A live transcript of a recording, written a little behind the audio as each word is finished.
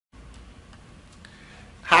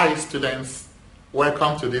Hi students,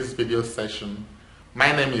 welcome to this video session.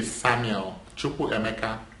 My name is Samuel Chukwu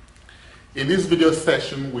Emeka. In this video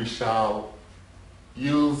session we shall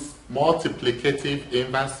use multiplicative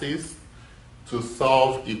inverses to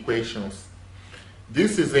solve equations.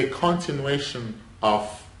 This is a continuation of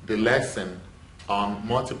the lesson on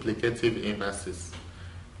multiplicative inverses.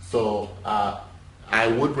 So I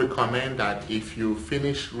would recommend that if you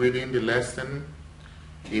finish reading the lesson,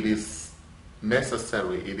 it is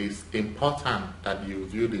necessary, it is important that you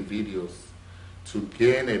view the videos to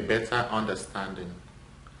gain a better understanding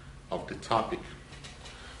of the topic.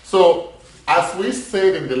 So, as we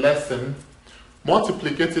said in the lesson,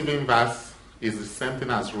 multiplicative inverse is the same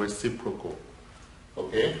thing as reciprocal.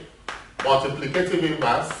 Okay? Multiplicative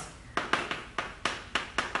inverse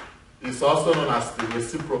is also known as the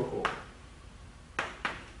reciprocal.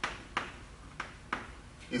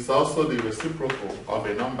 It's also the reciprocal of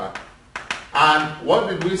a number. And what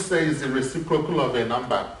did we say is the reciprocal of a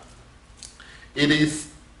number? It is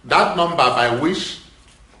that number by which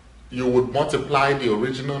you would multiply the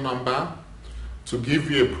original number to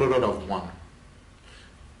give you a product of 1.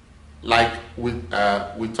 Like we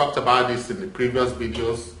talked about this in the previous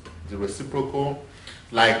videos, the reciprocal.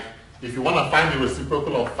 Like if you want to find the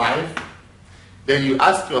reciprocal of 5, then you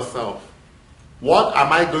ask yourself, what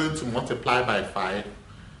am I going to multiply by 5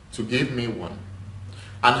 to give me 1?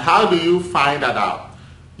 And how do you find that out?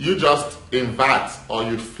 You just invert or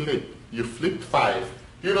you flip. You flip 5.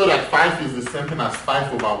 You know that 5 is the same thing as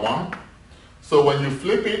 5 over 1. So when you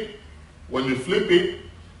flip it,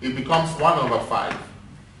 it becomes 1 over 5.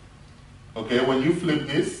 Okay, when you flip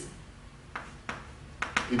this,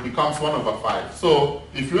 it becomes 1 over 5. So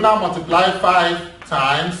if you now multiply 5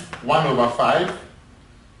 times 1 over 5,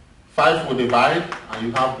 5 will divide and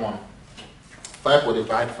you have 1. 5 will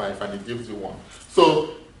divide 5 and it gives you 1.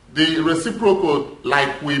 So the reciprocal,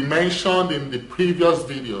 like we mentioned in the previous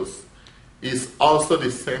videos, is also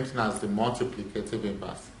the same thing as the multiplicative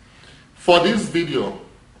inverse. For this video,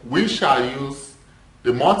 we shall use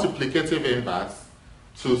the multiplicative inverse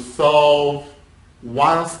to solve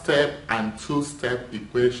one-step and two-step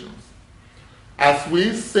equations. As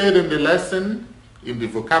we said in the lesson, in the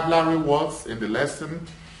vocabulary words in the lesson,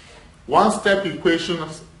 one-step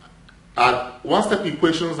equations are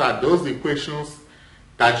those equations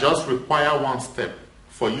that just require one step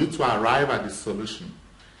for you to arrive at the solution.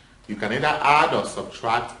 You can either add or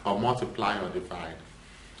subtract or multiply or divide.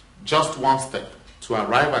 Just one step to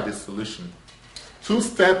arrive at the solution.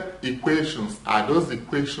 Two-step equations are those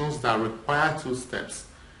equations that require 2 steps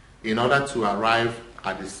in order to arrive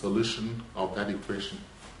at the solution of that equation.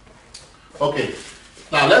 Okay,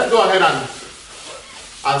 now let's go ahead and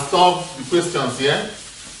solve the questions here.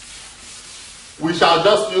 We shall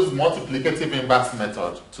just use multiplicative inverse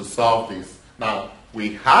method to solve this. Now,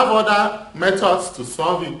 we have other methods to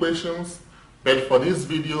solve equations, but for this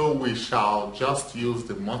video, we shall just use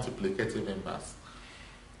the multiplicative inverse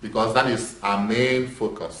because that is our main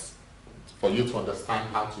focus for you to understand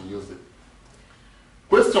how to use it.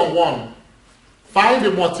 Question 1. Find the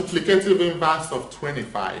multiplicative inverse of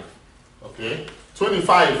 25. Okay?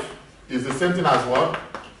 25 is the same thing as what?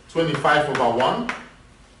 25 over 1.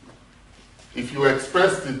 If you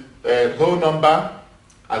express the whole number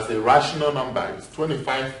as a rational number, it's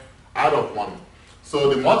 25 out of 1. So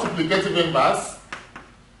the multiplicative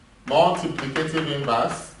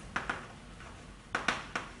inverse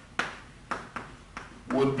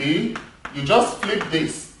would be, you just flip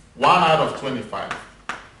this, 1 out of 25.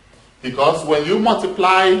 Because when you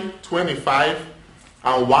multiply 25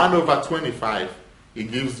 and 1 over 25,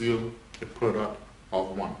 it gives you a product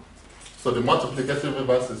of 1. So the multiplicative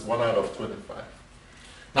inverse is 1 out of 25.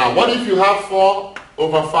 Now, what if you have 4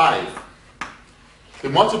 over 5? The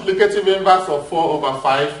multiplicative inverse of 4 over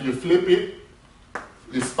 5, you flip it,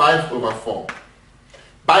 is 5 over 4.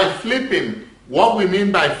 By flipping, what we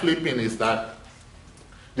mean by flipping is that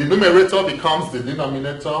the numerator becomes the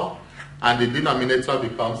denominator and the denominator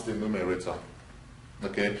becomes the numerator.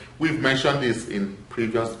 Okay? We've mentioned this in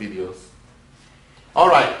previous videos.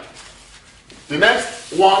 Alright. The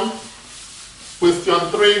next one, question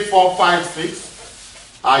 3, 4, 5,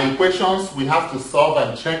 6 are equations. We have to solve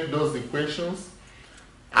and check those equations,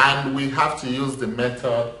 and we have to use the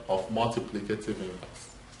method of multiplicative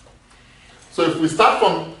inverse. So if we start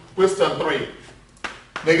from question 3,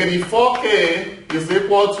 negative 4k is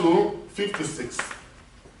equal to 56.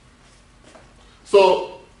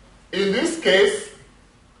 So in this case,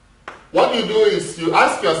 what you do is you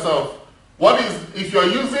ask yourself, if you're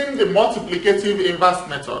using the multiplicative inverse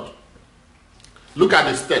method, look at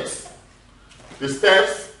the steps. The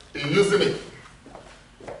steps in using it.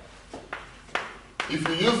 if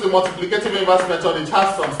you use the multiplicative inverse method, it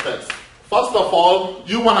has some steps. First of all,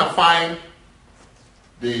 you want to find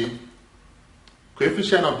the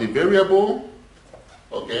coefficient of the variable.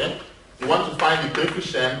 Okay, you want to find the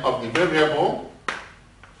coefficient of the variable.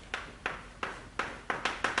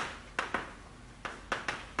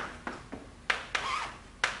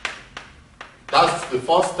 That's the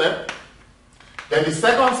first step. Then the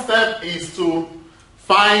second step is to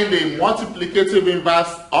find the multiplicative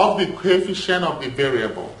inverse of the coefficient of the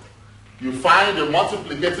variable. You find the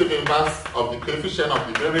multiplicative inverse of the coefficient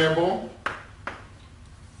of the variable.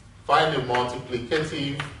 Find the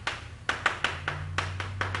multiplicative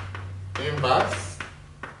inverse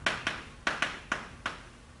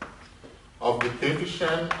of the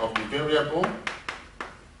coefficient of the variable.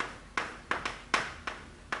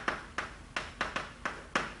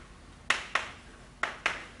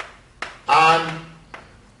 And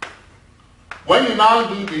when you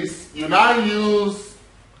now do this, you now use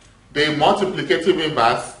the multiplicative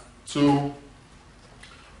inverse to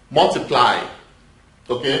multiply.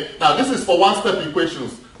 Okay? Now this is for one-step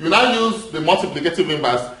equations. You now use the multiplicative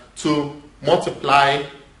inverse to multiply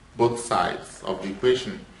both sides of the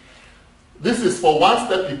equation. This is for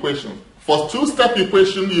one-step equation. For two-step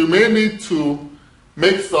equation, you may need to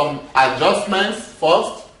make some adjustments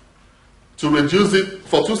first to reduce it.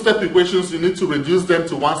 For two-step equations, you need to reduce them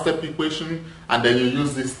to one-step equation, and then you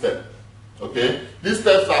use this step. Okay? These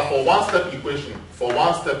steps are for one-step equation, for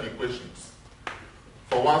one-step equations.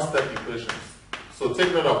 For one-step equations. So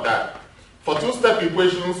take note of that. For two-step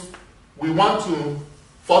equations, we want to,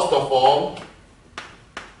 first of all,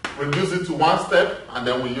 reduce it to one step, and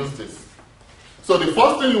then we use this. So the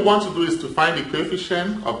first thing you want to do is to find the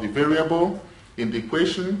coefficient of the variable in the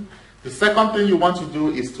equation. The second thing you want to do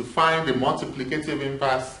is to find the multiplicative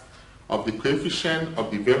inverse of the coefficient of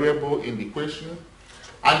the variable in the equation.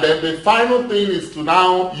 And then the final thing is to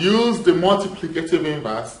now use the multiplicative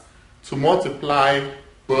inverse to multiply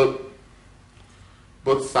both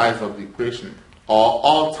sides of the equation, or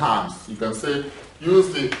all terms. You can say, let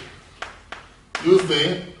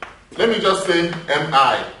me just say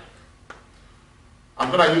mi. I'm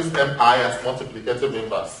going to use mi as multiplicative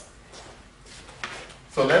inverse.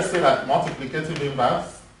 So let's say that multiplicative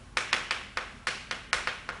inverse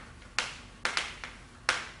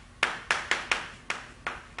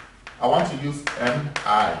I want to use mi.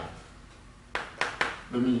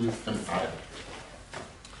 Let me use mi.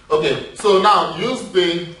 Okay, so now use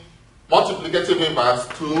the multiplicative inverse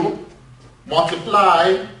to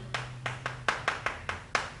multiply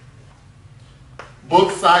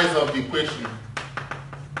both sides of the equation.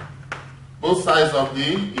 Both sides of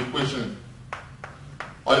the equation.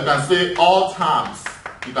 Or you can say all terms.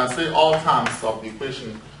 You can say all terms of the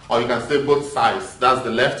equation. Or you can say both sides. That's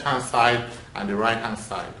the left-hand side and the right-hand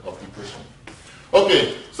side of the equation.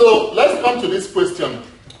 Okay, so let's come to this question.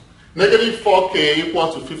 Negative 4k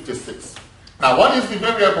equal to 56. Now, what is the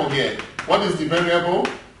variable here? What is the variable?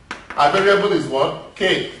 Our variable is what?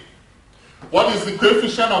 K. What is the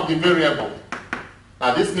coefficient of the variable?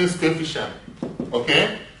 Now, this means coefficient.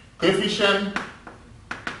 Okay? Coefficient,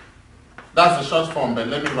 that's the short form, but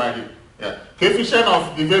let me write it. Yeah. Coefficient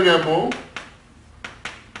of the variable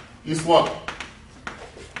is what?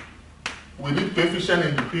 We did coefficient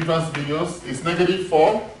in the previous videos. It's negative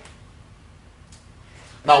 4.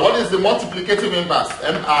 Now, what is the multiplicative inverse,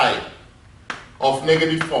 mi, of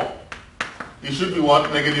negative 4? It should be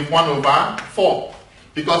what? Negative 1 over 4.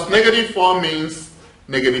 Because negative 4 means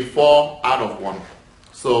negative 4 out of 1.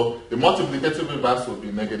 So, the multiplicative inverse will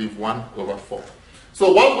be negative 1 over 4.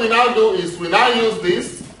 So, what we now do is we now use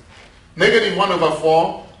this, negative 1 over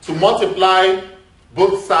 4, to multiply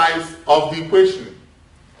both sides of the equation.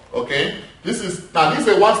 Okay? This is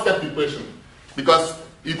a one-step equation because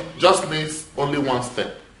it just needs only one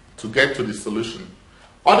step to get to the solution.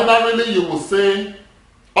 Ordinarily, you will say,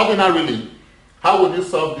 how would you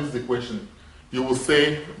solve this equation? You will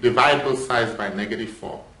say, divide both sides by negative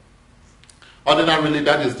 4. Ordinarily,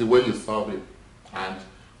 that is the way you solve it. And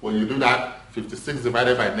when you do that, 56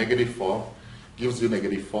 divided by negative 4 gives you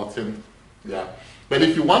negative 14. Yeah. But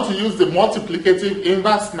if you want to use the multiplicative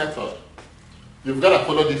inverse method, you've got to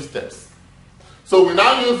follow these steps. So we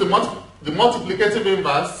now use the multiplicative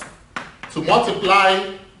inverse to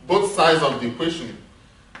multiply both sides of the equation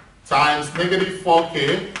times negative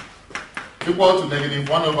 4k equal to negative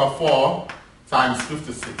 1 over 4 times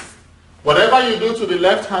 56. Whatever you do to the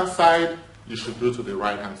left-hand side, you should do to the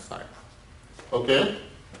right-hand side. Okay?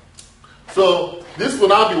 So this will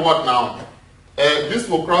now be what now? This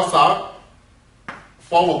will cross out.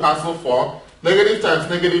 4 will cancel 4. Negative times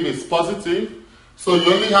negative is positive. So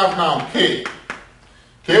you only have now k.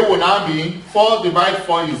 K will now be 4 divided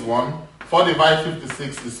 4 is 1. 4 divided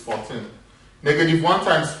 56 is 14. Negative 1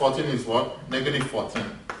 times 14 is what? Negative 14.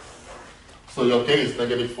 So your K is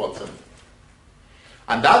negative 14.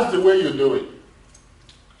 And that's the way you do it.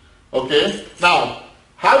 Okay? Now,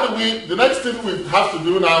 how do we, the next thing we have to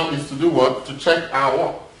do now is to do what? To check our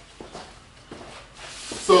work.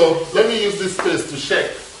 So let me use this space to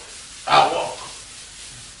check our work.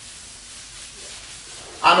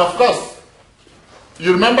 And of course,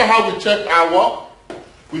 you remember how we check our work?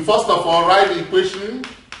 We first of all write the equation.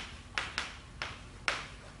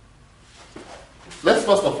 Let's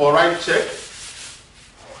first of all write check.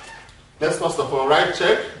 Let's first of all write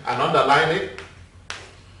check and underline it.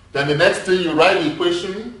 Then the next thing you write the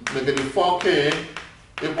equation, negative 4k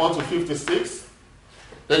equal to 56.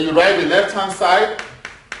 Then you write the left hand side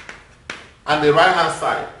and the right hand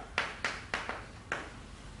side.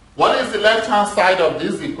 What is the left hand side of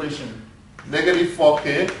this equation? Negative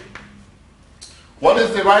 4k. What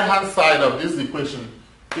is the right hand side of this equation?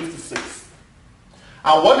 56.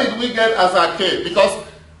 And what did we get as our k? Because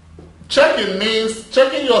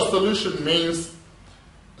checking your solution means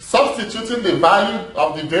substituting the value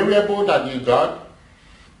of the variable that you got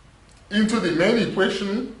into the main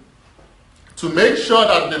equation to make sure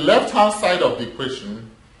that the left hand side of the equation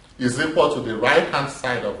is equal to the right hand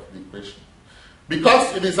side of the equation.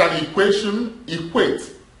 Because it is an equation, equate,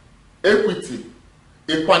 equity,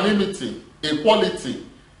 equanimity, equality,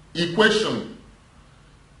 equation,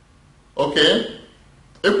 okay,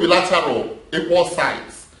 equilateral, equal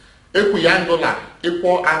sides, equiangular,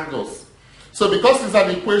 equal angles. So because it's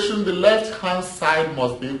an equation, the left hand side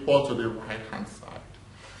must be equal to the right hand side,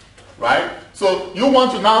 right? So you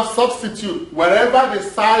want to now substitute wherever the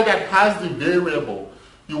side that has the variable,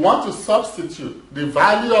 you want to substitute the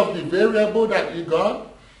value of the variable that you got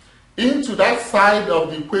into that side of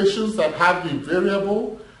the equations that have the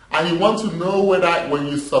variable, and you want to know whether when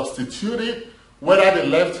you substitute it, whether the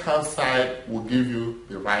left hand side will give you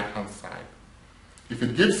the right hand side. If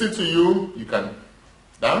it gives it to you, you can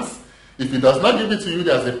dance. If it does not give it to you,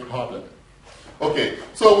 there's a problem. Okay,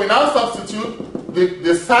 so we now substitute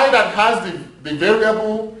the side that has the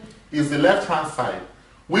variable is the left hand side.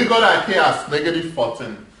 We got our k as negative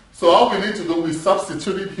 14. So all we need to do is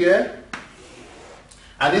substitute it here.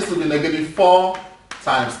 And this will be negative 4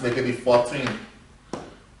 times negative 14.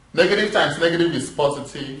 Negative times negative is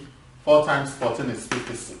positive. 4 times 14 is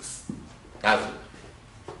 56. That's it.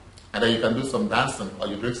 And then you can do some dancing or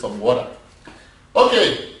you drink some water.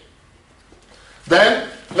 Okay. Then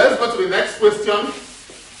let's go to the next question.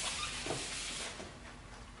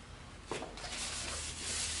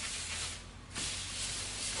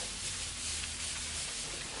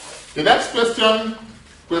 The next question,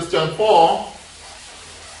 question 4,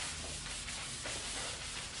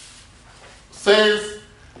 says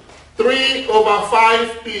 3 over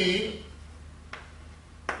 5p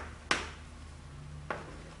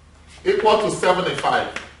equal to 75.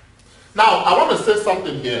 Now, I want to say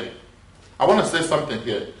something here.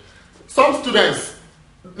 Some students,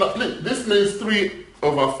 this means 3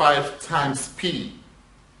 over 5 times p.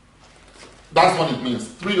 That's what it means,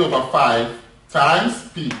 3 over 5 times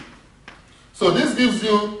p. So this gives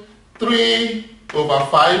you 3 over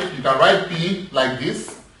 5. You can write p like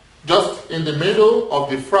this, just in the middle of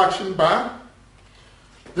the fraction bar.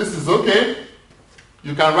 This is okay.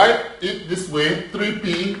 You can write it this way,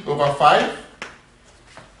 3p over 5.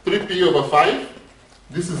 3p over 5.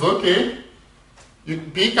 This is okay.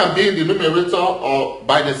 P can be in the numerator or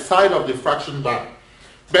by the side of the fraction bar.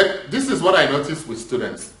 But this is what I noticed with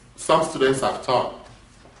students. Some students have taught.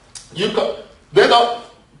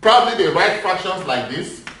 Probably they write fractions like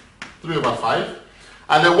this, 3 over 5.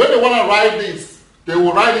 And then when they want to write this, they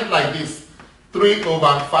will write it like this, 3 over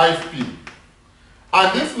 5p.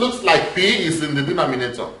 And this looks like p is in the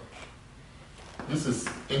denominator. This is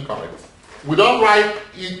incorrect. We don't write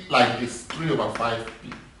it like this, 3 over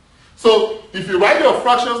 5p. So if you write your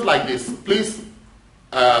fractions like this, please,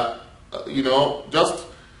 just,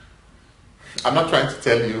 I'm not trying to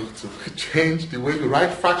tell you to change the way you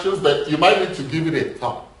write fractions, but you might need to give it a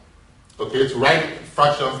thought, okay, to write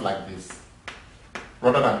fractions like this,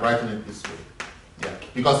 rather than writing it this way. Yeah,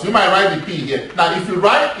 because you might write the p here. Now, if you're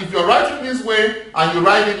writing this way and you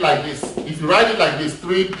write it like this, if you write it like this,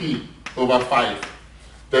 3p over 5,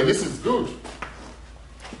 then this is good.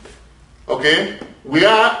 Okay,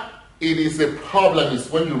 where it is a problem is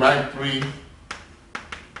when you write 3,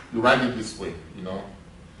 you write it this way,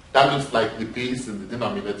 That looks like the p is in the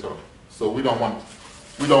denominator. So we don't want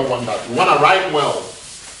that. We want to write well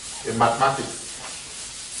in mathematics.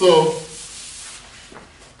 So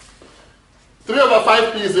 3 over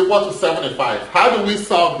 5p is equal to 75. How do we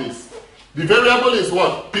solve this? The variable is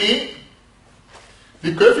what? P.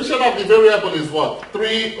 The coefficient of the variable is what?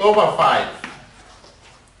 3 over 5.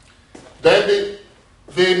 Then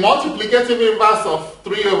the multiplicative inverse of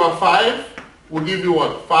 3 over 5 will give you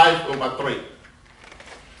what? 5 over 3.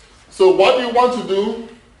 So what you want to do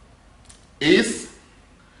is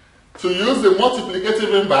to use the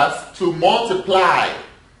multiplicative inverse to multiply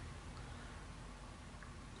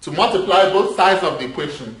both sides of the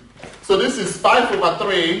equation. So this is 5 over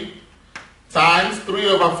 3 times 3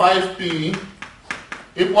 over 5p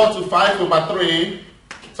equal to 5 over 3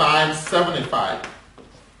 times 75.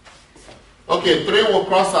 Okay, 3 will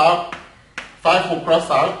cross out, 5 will cross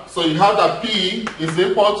out. So you have that p is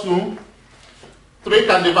equal to 3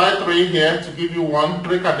 can divide 3 here to give you 1.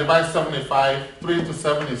 3 can divide 75. 3 into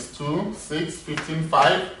 7 is 2, 6, 15,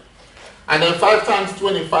 5. And then 5 times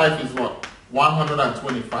 25 is what?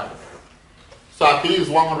 125. So our p is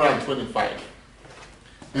 125.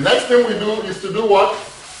 The next thing we do is to do what?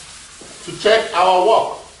 To check our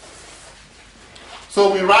work.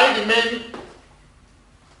 So we write the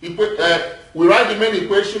main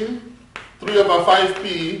equation, 3 over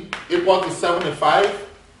 5p equal to 75.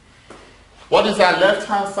 What is our left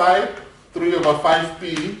hand side? 3 over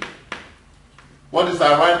 5p. What is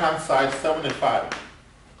our right hand side? 75.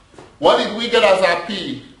 What did we get as our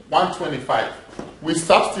p? 125. We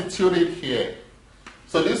substitute it here.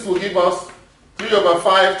 So this will give us 3 over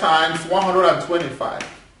 5 times 125.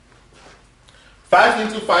 5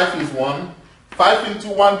 into 5 is 1. 5 into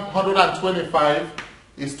 125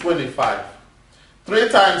 is 25. 3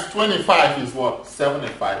 times 25 is what?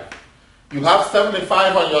 75. You have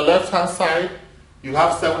 75 on your left hand side. You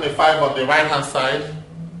have 75 on the right hand side.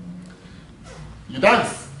 You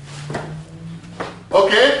dance.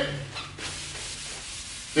 Okay?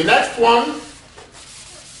 The next one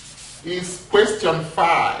is question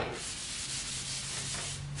 5.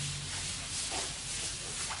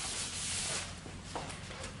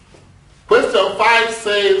 Question 5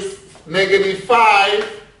 says -5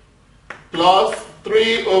 plus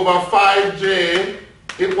 3 over 5j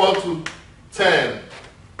equal to 10.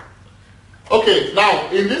 Okay, now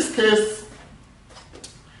in this case,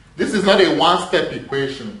 this is not a one-step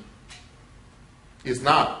equation. It's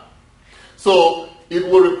not. So it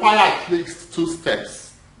will require at least 2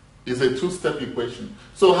 steps. It's a 2-step equation.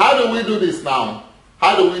 So how do we do this now?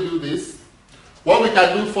 How do we do this? What we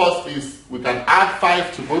can do first is we can add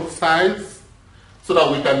 5 to both sides so that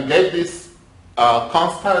we can get this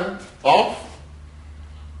constant off,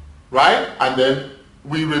 right? And then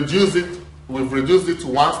we've reduced it to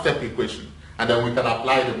 1-step equation, and then we can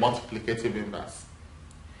apply the multiplicative inverse.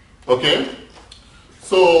 Okay?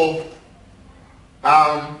 So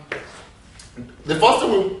the first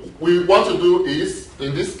thing we want to do is,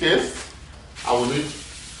 in this case, I will need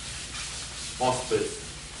more space.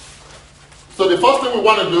 So the first thing we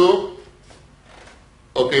want to do,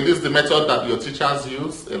 okay, this is the method that your teachers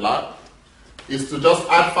use a lot, is to just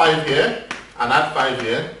add 5 here and add 5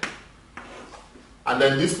 here. And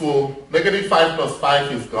then this will, -5 plus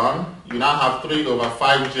 5 is gone. You now have 3 over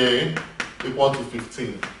 5j equal to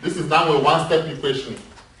 15. This is now a 1-step equation.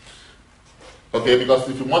 Okay, because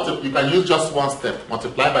if you you can use just 1 step,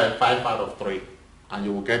 multiply by 5 out of 3, and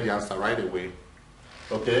you will get the answer right away.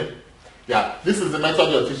 Okay? Yeah, this is the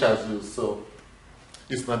method your teachers use, so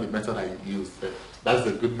it's not the method I use. That's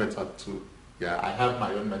a good method too. Yeah, I have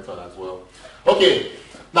my own method as well. Okay,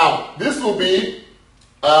 now this will be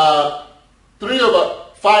 3 over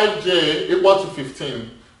 5j equal to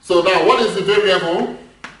 15. So now what is the variable?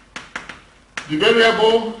 The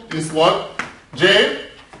variable is what? J.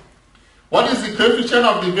 What is the coefficient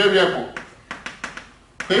of the variable?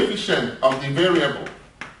 Coefficient of the variable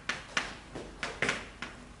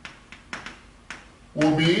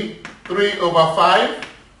will be 3 over 5.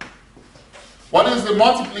 What is the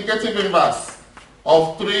multiplicative inverse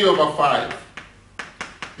of 3 over 5?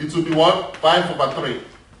 It will be what? 5 over 3.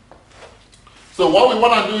 So what we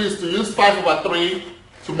want to do is to use 5 over 3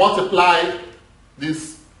 to multiply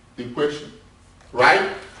this equation,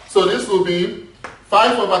 right? So this will be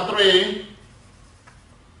 5 over 3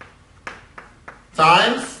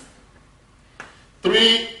 times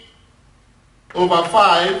 3 over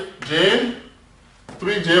 5j,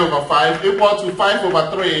 3j over 5 equal to 5 over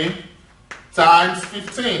 3 times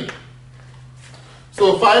 15.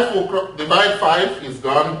 So 5 will divide 5 is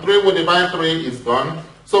gone, 3 will divide 3 is gone.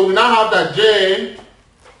 So we now have that j,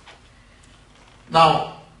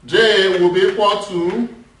 now j will be equal to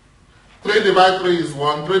 3 divided 3 is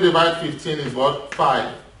 1, 3 divided 15 is what?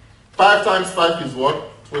 5. 5 times 5 is what?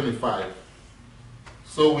 25.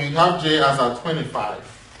 So we have j as our 25.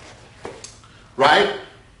 right?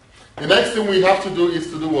 The next thing we have to do is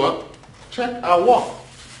to do what? Check our work.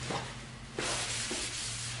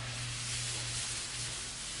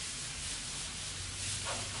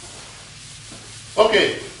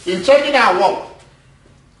 Okay, in checking our work,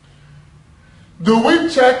 do we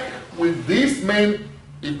check with this main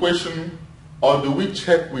equation or do we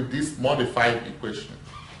check with this modified equation?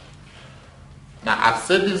 Now, I've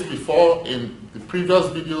said this before in the previous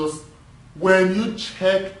videos. When you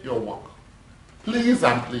check your work, please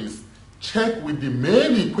and please check with the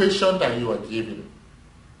main equation that you are given.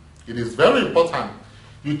 It is very important.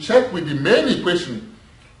 You check with the main equation.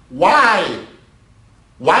 Why?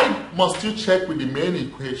 Why must you check with the main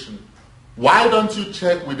equation? Why don't you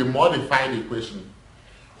check with the modified equation?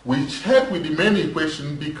 We check with the main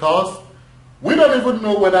equation because we don't even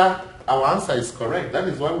know whether our answer is correct. That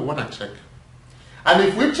is why we want to check. And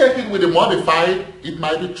if we check it with the modified, it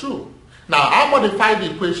might be true. Now, our modified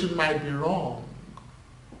equation might be wrong.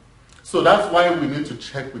 So that's why we need to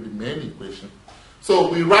check with the main equation.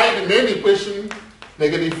 So we write the main equation,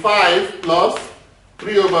 negative 5 plus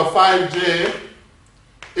 3 over 5j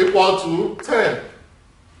equal to 10.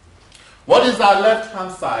 What is our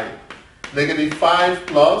left-hand side? Negative 5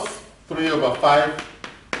 plus 3 over 5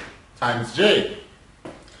 times j.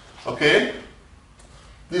 Okay?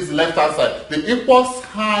 This is the left-hand side. The equal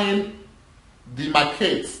sign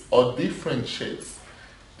demarcates or differentiates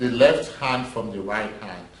the left hand from the right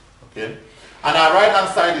hand. Okay? And our right-hand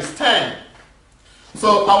side is 10.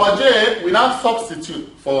 So our j, we now substitute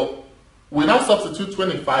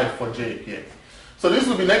 25 for j here. So this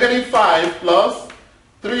will be negative 5 plus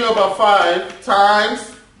 3 over 5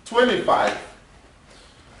 times 25.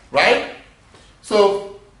 Right?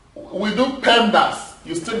 So we do PEMDAS.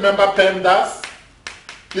 You still remember PEMDAS?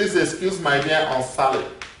 Please excuse my dear unsalad.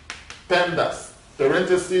 PEMDAS,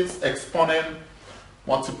 parentheses, exponent,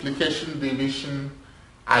 multiplication, division,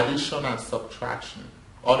 addition, and subtraction.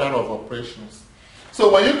 Order of operations.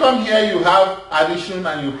 So when you come here, you have addition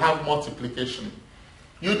and you have multiplication.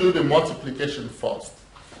 You do the multiplication first.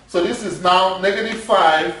 So this is now negative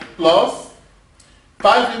 5 plus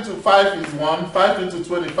 5 into 5 is 1, 5 into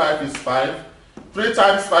 25 is 5, 3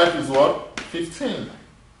 times 5 is what? 15.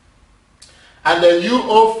 And then you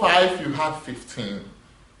owe 5, you have 15.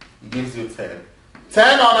 It gives you 10.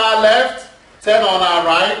 10 on our left, 10 on our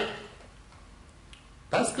right.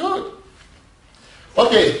 That's good.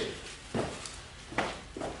 Okay.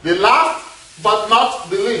 The last but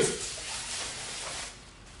not the least.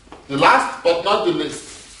 The last but not the least.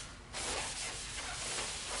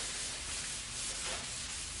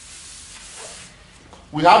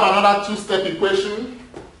 We have another two-step equation.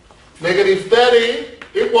 Negative 30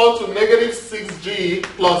 equal to negative 6g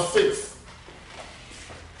plus 6.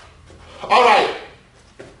 All right.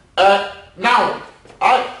 Now,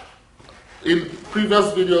 in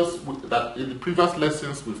previous videos, in the previous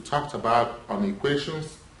lessons we've talked about on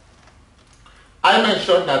equations, I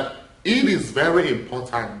mentioned that it is very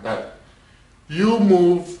important that you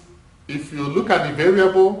move, if you look at the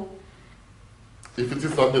variable, if it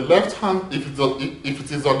is on the left hand, if it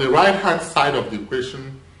is on the right hand side of the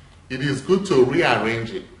equation, it is good to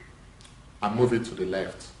rearrange it and move it to the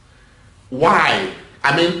left. Why?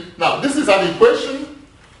 I mean, now this is an equation.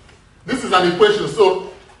 This is an equation,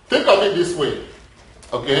 so think of it this way.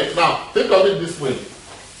 Okay, now think of it this way.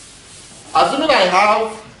 Assuming I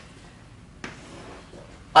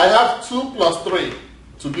have 2 plus 3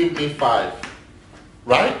 to give me 5,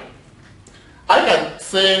 right? I can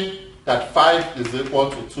say that 5 is equal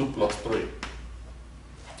to 2 plus 3.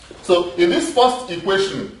 So in this first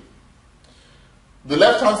equation, the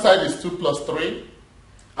left-hand side is 2 plus 3,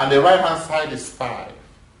 and the right-hand side is 5.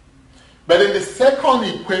 But in the second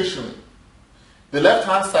equation, the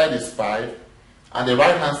left-hand side is 5, and the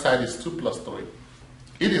right-hand side is 2 plus 3.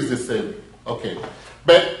 It is the same. Okay.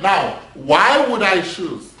 But now, why would I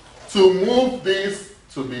choose to move this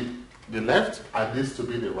to be the left and this to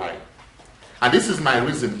be the right? And this is my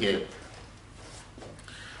reason here.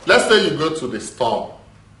 Let's say you go to the store,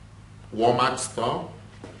 Walmart store,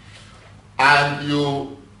 and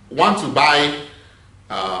you want to buy,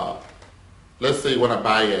 let's say you want to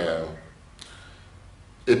buy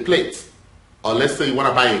a plate, or let's say you want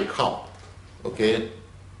to buy a cup, okay?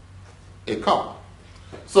 A cup.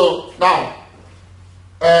 So now,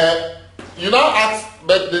 you now ask,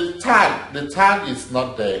 but the tag is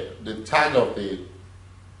not there. The tag of the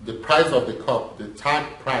price of the cup, the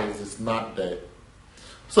tag price is not there.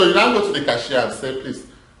 So you now go to the cashier and say, please,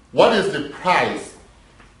 what is the price?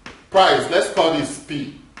 Let's call this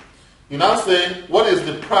P. You now say, what is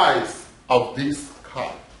the price of this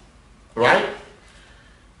cup? Right?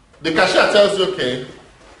 The cashier tells you, okay,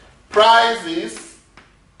 price is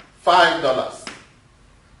 $5.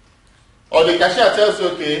 Or the cashier tells you,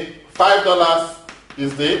 okay, $5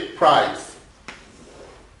 is the price.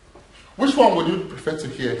 Which one would you prefer to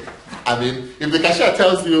hear? I mean, if the cashier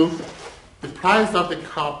tells you the price of the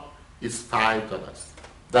cup is $5,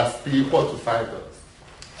 that's P equal to $5.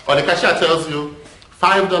 Or the cashier tells you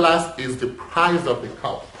 $5 is the price of the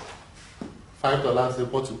cup. $5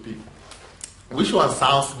 equal to P. Which one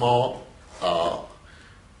sounds more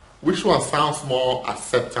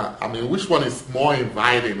acceptable? I mean, which one is more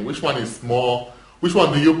inviting? Which one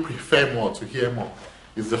do you prefer more to hear more?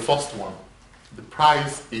 Is the first one. The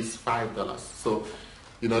price is $5. So,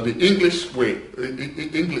 you know, the English way,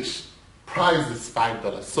 English price is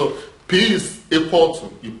 $5. So P is equal to,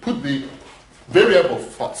 you put the variable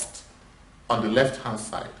first on the left-hand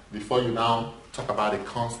side before you now talk about a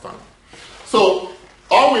constant. So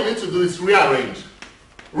all we need to do is rearrange.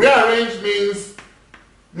 Rearrange means,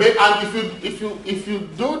 and if you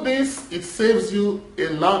do this, it saves you a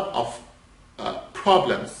lot of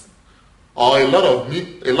problems or a lot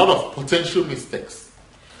of potential mistakes.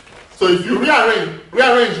 So if you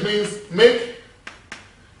rearrange means make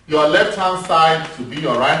your left-hand side to be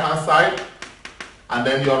your right-hand side, and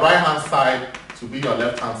then your right-hand side to be your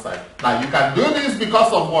left-hand side. Now you can do this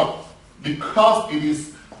because of what? Because it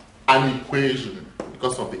is an equation,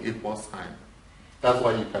 because of the equal sign. That's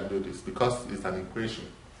why you can do this, because it's an equation.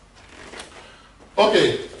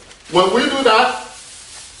 Okay, when we do that,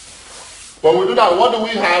 what do we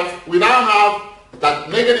have? We now have that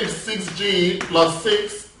negative 6g plus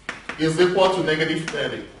 6 is equal to negative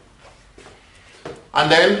 30. And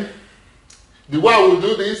then, the way I will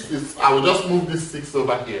do this is I will just move this 6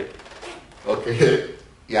 over here. Okay?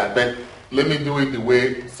 Yeah, but let me do it the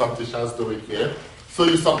way some teachers do it here. So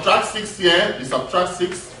you subtract 6 here, you subtract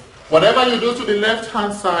 6. Whatever you do to the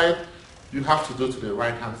left-hand side, you have to do to the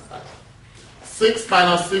right-hand side. 6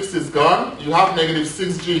 minus 6 is gone. You have negative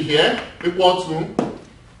 6g here, equal to,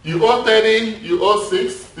 you owe 30, you owe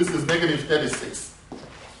 6. This is negative 36.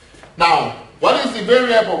 Now, what is the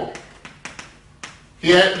variable?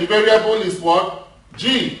 Here, the variable is what?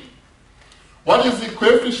 G. What is the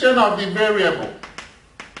coefficient of the variable?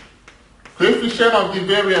 Coefficient of the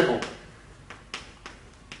variable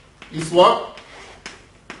is what?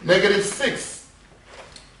 Negative 6.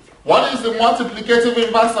 What is the multiplicative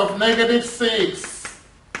inverse of negative 6?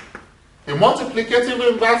 The multiplicative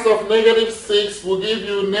inverse of negative 6 will give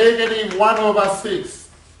you negative 1 over 6.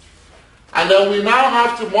 And then we now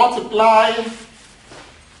have to multiply.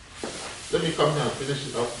 Let me come here and finish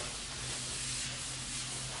it up.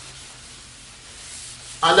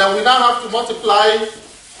 And then we now have to multiply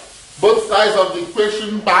both sides of the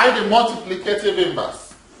equation by the multiplicative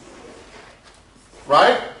inverse.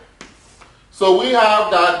 Right? So we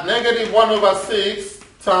have that negative 1 over 6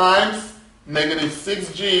 times negative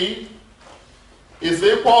 6g is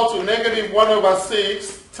equal to negative 1 over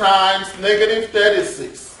 6 times negative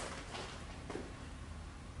 36.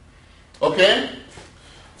 Okay?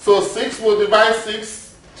 So 6 will divide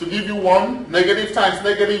 6 to give you 1. Negative times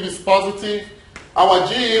negative is positive. Our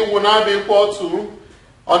g will now be equal to,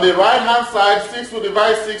 on the right hand side, 6 will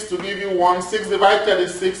divide 6 to give you 1. 6 divided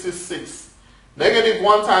 36 is 6. Negative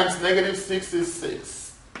 1 times negative 6 is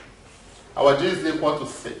 6. Our g is equal to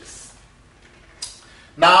 6.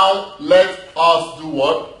 Now let us do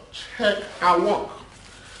what? Check our work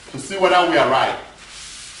to see whether we are right.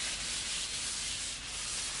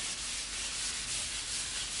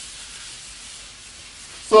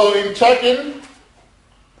 So in checking,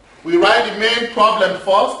 we write the main problem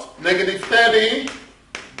first. Negative 30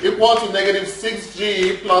 equal to negative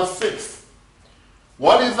 6g plus 6.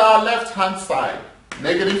 What is our left-hand side?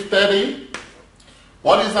 Negative 30.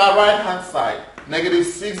 What is our right-hand side? Negative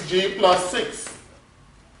 6g plus 6.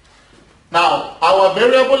 Now, our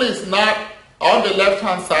variable is not on the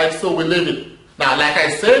left-hand side, so we leave it. Now, like I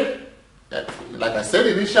said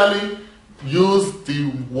initially, use the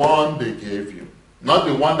one they gave you, not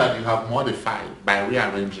the one that you have modified by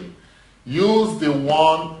rearranging. Use the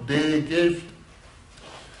one they gave you.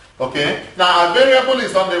 Okay? Now our variable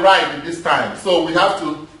is on the right this time. So we have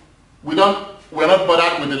to, we're not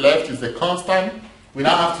bothered with the left, it's a constant. We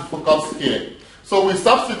now have to focus here. So we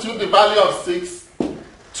substitute the value of 6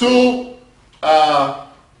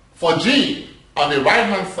 for g on the right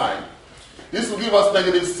hand side. This will give us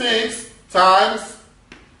negative 6 times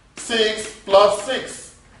 6 plus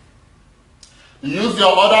 6. You use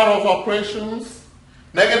your order of operations.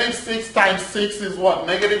 Negative 6 times 6 is what?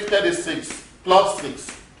 Negative 36 plus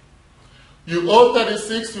 6. You owe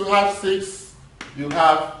 36, you have 6, you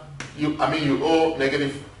owe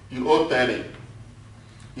 30.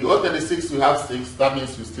 You owe 36, you have 6, that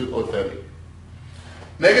means you still owe 30.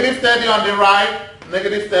 Negative 30 on the right,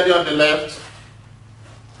 negative 30 on the left.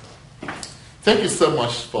 Thank you so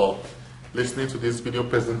much for listening to this video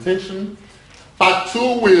presentation. Part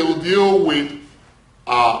 2 will deal with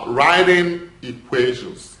writing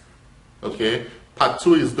equations. Okay? Part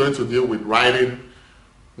 2 is going to deal with writing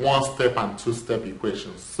 1-step and 2-step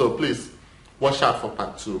equations. So please, watch out for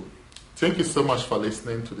part 2. Thank you so much for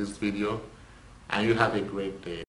listening to this video, and you have a great day.